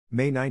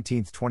May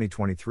 19,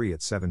 2023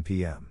 at 7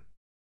 p.m.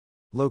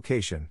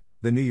 Location: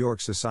 the New York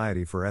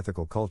Society for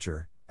Ethical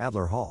Culture,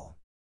 Adler Hall.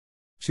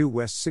 2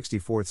 West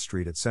 64th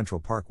Street at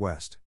Central Park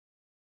West.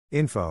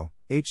 Info: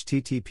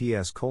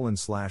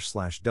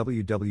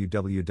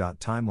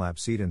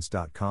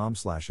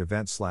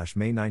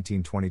 https://www.timelapsedance.com/event/May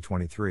 19,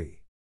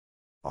 2023.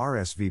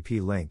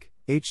 RSVP link: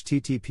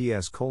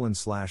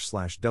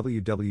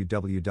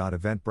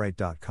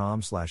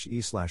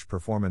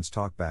 https://www.eventbrite.com/e/performance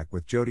Talkback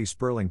with Jody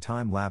Sperling.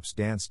 Time Lapse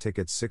Dance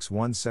Tickets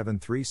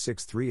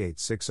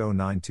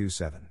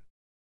 6173638600927.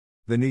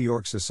 The New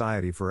York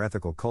Society for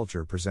Ethical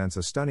Culture presents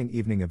a stunning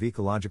evening of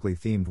ecologically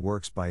themed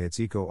works by its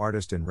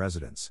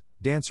eco-artist-in-residence,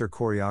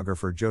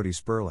 dancer-choreographer Jody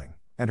Sperling,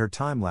 and her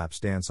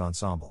time-lapse dance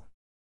ensemble.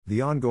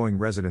 The ongoing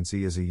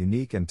residency is a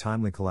unique and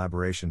timely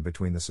collaboration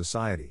between the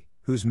Society,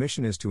 whose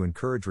mission is to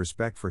encourage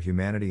respect for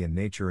humanity and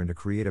nature and to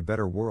create a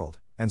better world,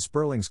 and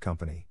Sperling's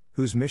company,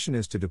 whose mission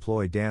is to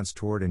deploy dance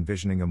toward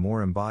envisioning a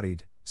more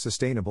embodied,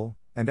 sustainable,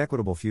 and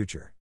equitable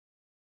future.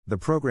 The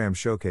program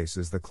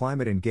showcases the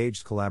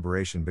climate-engaged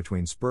collaboration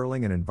between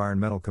Sperling and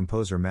environmental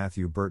composer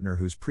Matthew Bertner,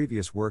 whose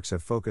previous works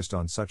have focused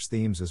on such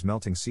themes as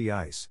melting sea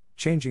ice,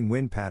 changing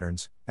wind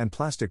patterns, and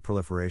plastic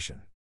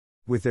proliferation.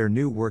 With their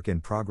new work in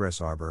progress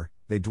Arbor,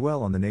 they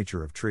dwell on the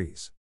nature of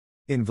trees.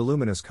 In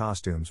voluminous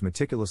costumes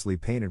meticulously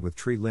painted with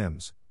tree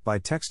limbs, by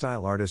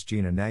textile artist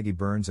Gina Nagy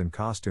Burns and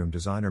costume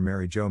designer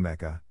Mary Jo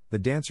Mecca, the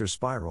dancers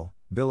spiral,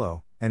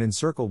 billow, and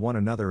encircle one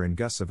another in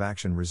gusts of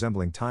action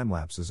resembling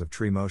time-lapses of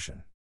tree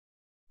motion.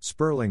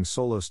 Sperling's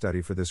solo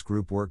study for this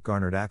group work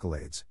garnered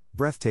accolades: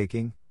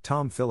 Breathtaking,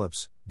 Tom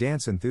Phillips,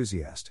 Dance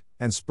Enthusiast,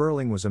 and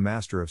Sperling was a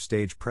master of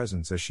stage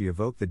presence as she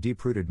evoked the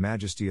deep-rooted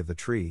majesty of the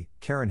tree,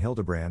 Karen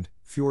Hildebrand,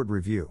 Fjord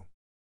Review.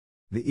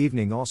 The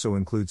evening also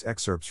includes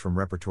excerpts from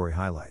repertory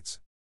highlights.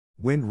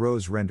 Wind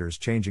Rose renders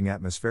changing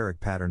atmospheric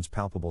patterns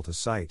palpable to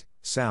sight,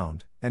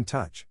 sound, and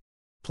touch.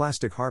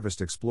 Plastic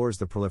Harvest explores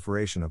the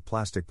proliferation of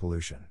plastic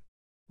pollution.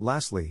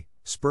 Lastly,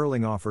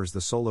 Sperling offers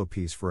the solo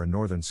piece For a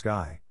Northern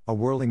Sky, a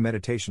whirling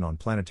meditation on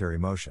planetary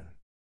motion.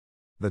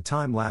 The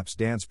time-lapse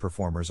dance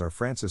performers are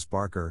Frances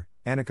Barker,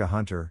 Annika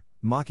Hunter,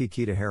 Maki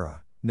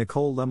Kitahara,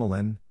 Nicole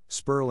Lemelin,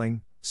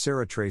 Sperling,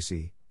 Sarah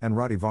Tracy, and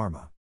Roddy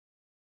Varma.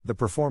 The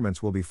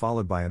performance will be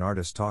followed by an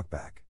artist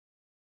talkback.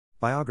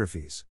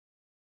 Biographies.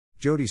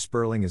 Jody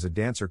Sperling is a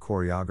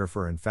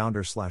dancer-choreographer and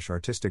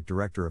founder/artistic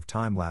director of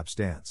time-lapse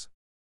dance.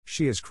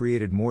 She has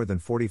created more than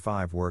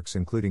 45 works,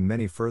 including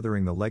many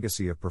furthering the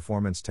legacy of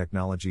performance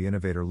technology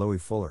innovator Loie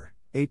Fuller,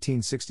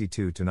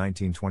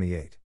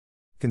 1862-1928.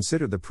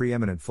 Considered the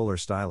preeminent Fuller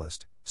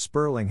stylist,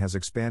 Sperling has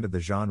expanded the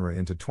genre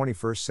into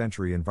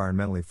 21st-century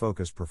environmentally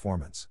focused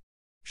performance.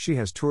 She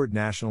has toured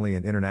nationally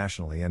and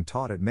internationally and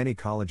taught at many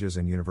colleges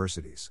and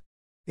universities.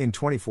 In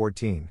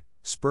 2014,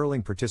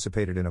 Sperling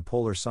participated in a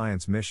polar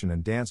science mission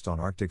and danced on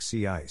Arctic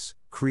sea ice,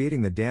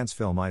 creating the dance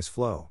film Ice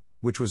Flow,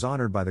 which was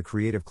honored by the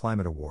Creative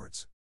Climate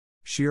Awards.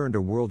 She earned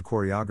a World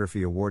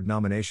Choreography Award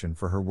nomination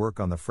for her work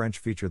on the French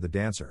feature The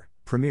Dancer,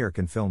 premiere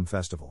Cannes Film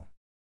Festival.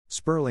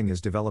 Sperling is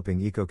developing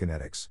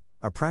ecokinetics,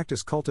 a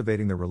practice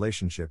cultivating the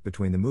relationship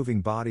between the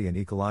moving body and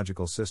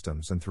ecological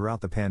systems, and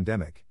throughout the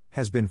pandemic,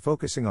 has been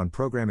focusing on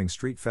programming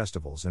street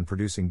festivals and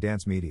producing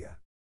dance media.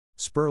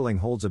 Sperling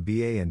holds a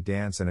BA in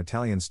Dance and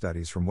Italian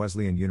Studies from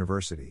Wesleyan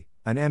University,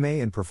 an MA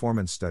in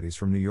Performance Studies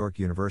from New York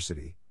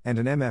University, and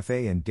an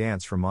MFA in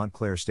Dance from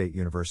Montclair State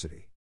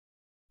University.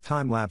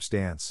 Time-Lapse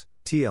Dance,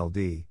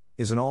 TLD,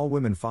 is an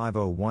all-women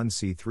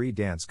 501c3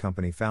 dance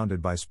company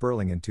founded by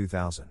Sperling in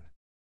 2000.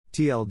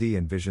 TLD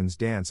envisions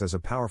dance as a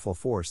powerful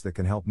force that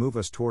can help move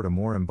us toward a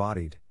more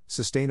embodied,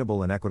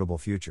 sustainable and equitable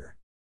future.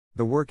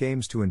 The work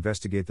aims to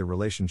investigate the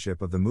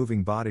relationship of the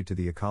moving body to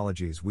the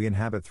ecologies we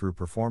inhabit through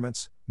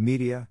performance,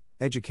 media,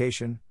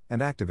 education,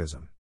 and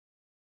activism.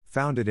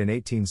 Founded in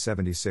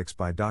 1876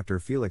 by Dr.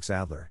 Felix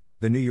Adler,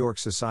 the New York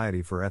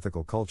Society for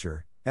Ethical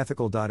Culture,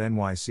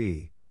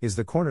 ethical.nyc, is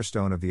the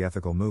cornerstone of the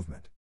ethical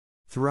movement.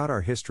 Throughout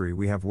our history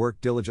we have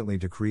worked diligently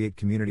to create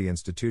community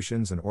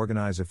institutions and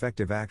organize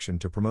effective action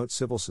to promote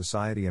civil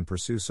society and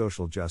pursue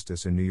social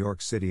justice in New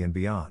York City and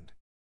beyond.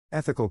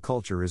 Ethical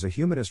culture is a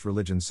humanist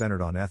religion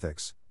centered on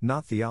ethics,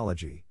 not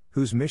theology,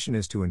 whose mission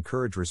is to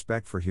encourage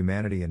respect for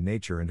humanity and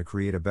nature and to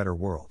create a better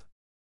world.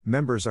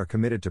 Members are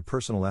committed to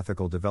personal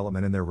ethical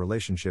development in their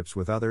relationships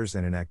with others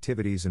and in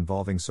activities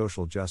involving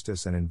social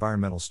justice and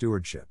environmental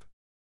stewardship.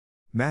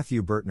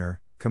 Matthew Bertner,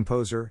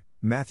 composer,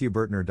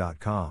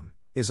 MatthewBertner.com,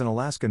 is an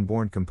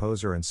Alaskan-born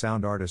composer and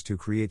sound artist who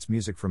creates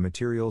music from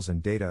materials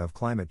and data of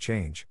climate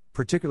change,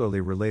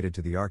 particularly related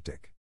to the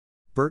Arctic.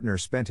 Bertner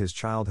spent his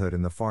childhood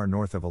in the far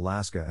north of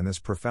Alaska, and this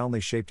profoundly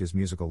shaped his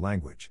musical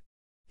language.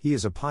 He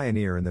is a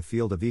pioneer in the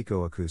field of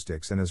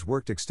ecoacoustics and has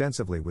worked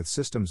extensively with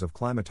systems of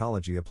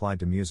climatology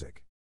applied to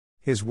music.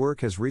 His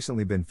work has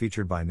recently been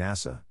featured by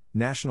NASA,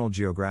 National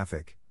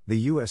Geographic, the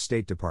U.S.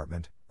 State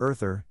Department,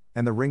 Earther,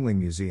 and the Ringling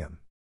Museum.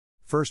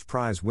 First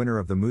prize winner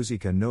of the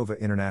Musica Nova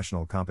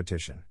International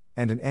Competition,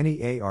 and an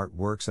NEA Art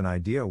Works and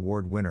Idea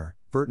Award winner,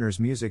 Bertner's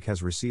music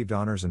has received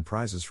honors and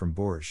prizes from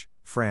Bourges,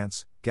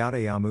 France,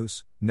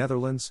 Gaudeamus,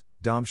 Netherlands,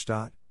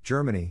 Darmstadt,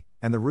 Germany,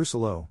 and the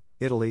Rousselot,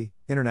 Italy,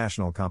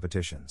 international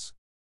competitions.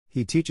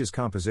 He teaches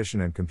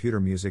composition and computer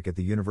music at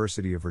the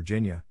University of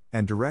Virginia,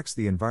 and directs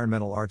the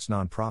environmental arts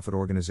nonprofit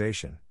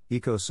organization,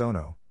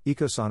 EcoSono,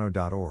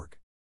 ecosono.org.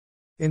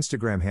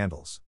 Instagram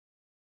handles: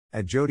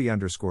 at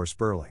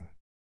Jody_Sperling,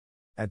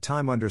 at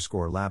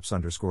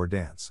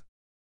time_lapse_dance,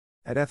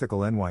 at ethical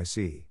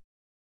NYC,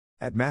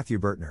 at Matthew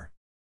Bertner.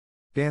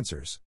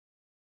 Dancers: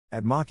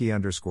 at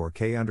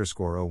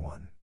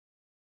Maki_K_01,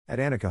 at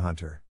Annika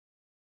Hunter,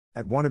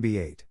 at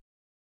Wannabe8,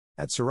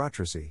 at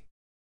Saratrasi,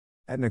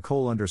 at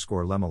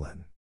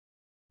Nicole_Lemelin,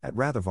 at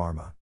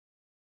Rathavarma.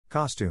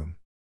 Costume: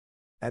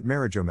 at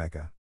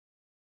Marajomeka.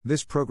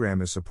 This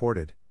program is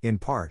supported, in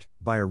part,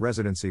 by a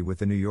residency with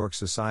the New York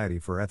Society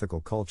for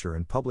Ethical Culture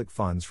and public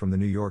funds from the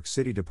New York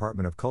City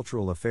Department of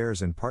Cultural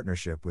Affairs in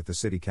partnership with the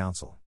City Council.